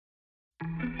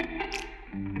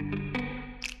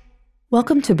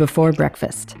Welcome to Before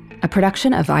Breakfast, a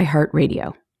production of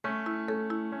iHeartRadio.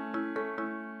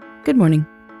 Good morning.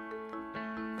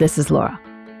 This is Laura.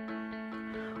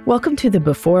 Welcome to the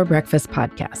Before Breakfast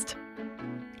podcast.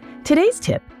 Today's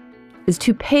tip is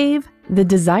to pave the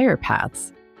desire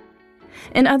paths.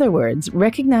 In other words,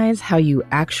 recognize how you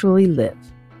actually live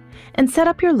and set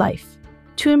up your life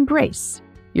to embrace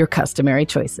your customary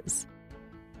choices.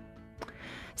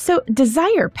 So,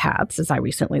 desire paths, as I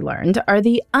recently learned, are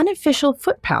the unofficial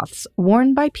footpaths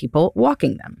worn by people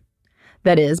walking them.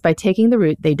 That is, by taking the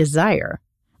route they desire,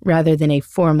 rather than a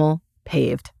formal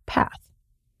paved path.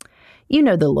 You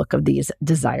know the look of these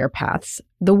desire paths,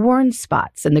 the worn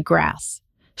spots in the grass,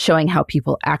 showing how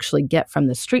people actually get from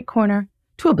the street corner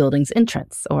to a building's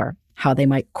entrance, or how they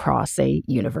might cross a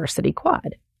university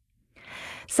quad.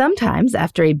 Sometimes,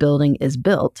 after a building is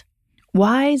built,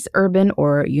 wise urban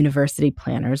or university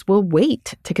planners will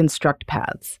wait to construct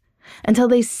paths until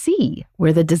they see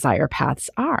where the desire paths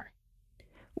are.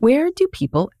 Where do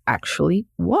people actually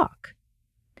walk?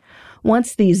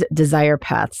 Once these desire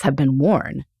paths have been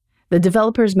worn, the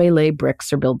developers may lay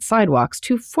bricks or build sidewalks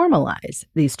to formalize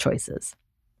these choices.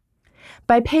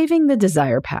 By paving the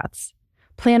desire paths,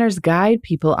 planners guide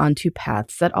people onto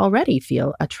paths that already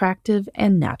feel attractive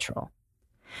and natural.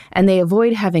 And they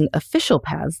avoid having official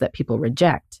paths that people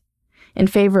reject in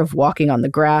favor of walking on the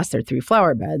grass or through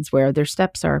flower beds where their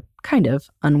steps are kind of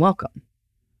unwelcome.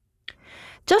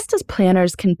 Just as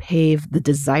planners can pave the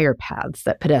desire paths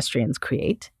that pedestrians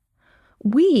create,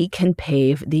 we can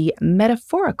pave the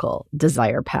metaphorical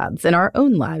desire paths in our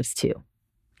own lives too,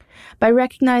 by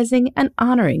recognizing and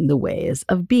honoring the ways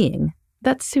of being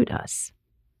that suit us.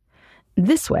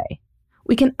 This way,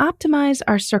 we can optimize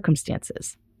our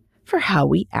circumstances for how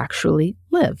we actually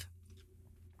live.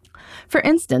 For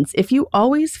instance, if you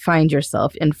always find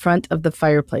yourself in front of the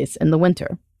fireplace in the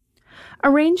winter,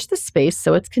 arrange the space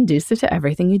so it's conducive to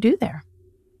everything you do there.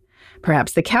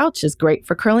 Perhaps the couch is great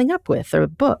for curling up with, or a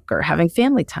book, or having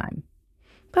family time.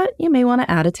 But you may want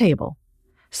to add a table,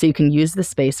 so you can use the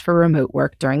space for remote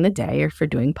work during the day or for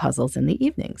doing puzzles in the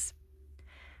evenings.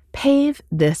 Pave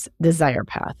this desire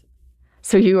path,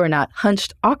 so you are not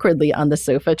hunched awkwardly on the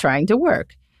sofa trying to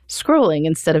work, scrolling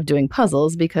instead of doing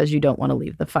puzzles because you don't want to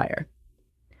leave the fire.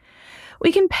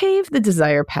 We can pave the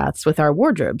desire paths with our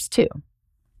wardrobes, too.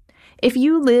 If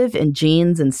you live in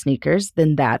jeans and sneakers,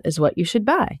 then that is what you should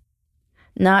buy,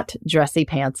 not dressy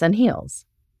pants and heels.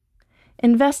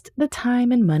 Invest the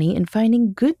time and money in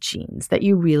finding good jeans that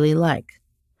you really like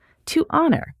to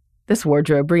honor this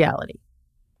wardrobe reality.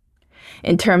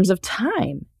 In terms of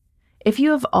time, if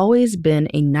you have always been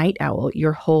a night owl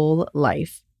your whole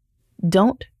life,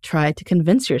 don't try to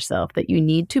convince yourself that you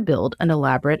need to build an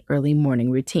elaborate early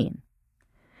morning routine.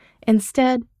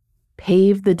 Instead,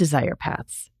 pave the desire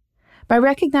paths by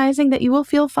recognizing that you will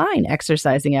feel fine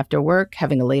exercising after work,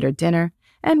 having a later dinner,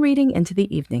 and reading into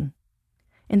the evening.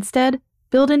 Instead,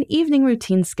 build an evening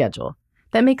routine schedule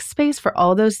that makes space for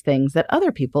all those things that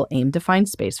other people aim to find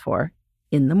space for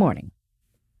in the morning.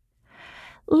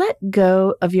 Let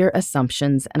go of your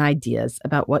assumptions and ideas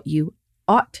about what you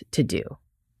ought to do.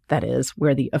 That is,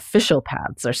 where the official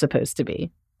paths are supposed to be.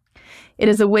 It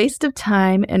is a waste of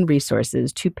time and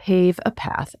resources to pave a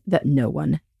path that no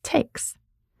one takes.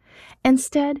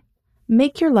 Instead,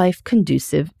 make your life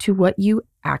conducive to what you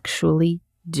actually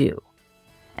do,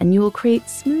 and you will create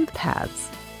smooth paths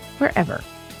wherever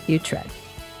you tread.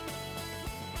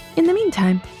 In the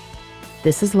meantime,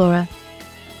 this is Laura.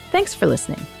 Thanks for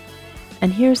listening,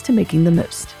 and here's to making the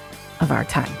most of our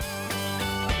time.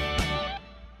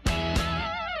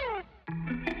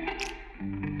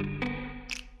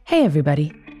 Hey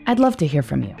everybody, I'd love to hear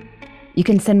from you. You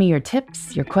can send me your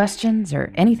tips, your questions,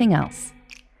 or anything else.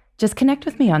 Just connect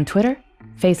with me on Twitter,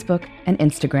 Facebook, and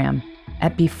Instagram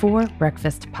at Before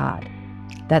Breakfast Pod.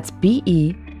 That's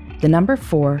BE, the number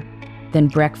 4, then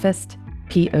breakfast,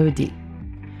 POD.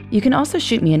 You can also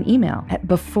shoot me an email at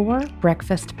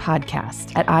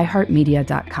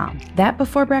beforebreakfastpodcast@iheartmedia.com. That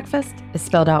Before Breakfast is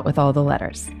spelled out with all the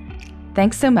letters.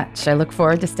 Thanks so much. I look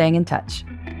forward to staying in touch.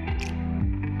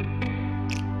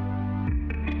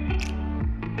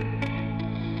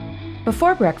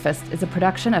 Before Breakfast is a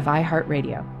production of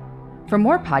iHeartRadio. For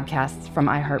more podcasts from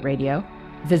iHeartRadio,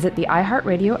 visit the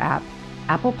iHeartRadio app,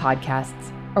 Apple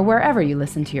Podcasts, or wherever you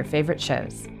listen to your favorite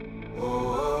shows.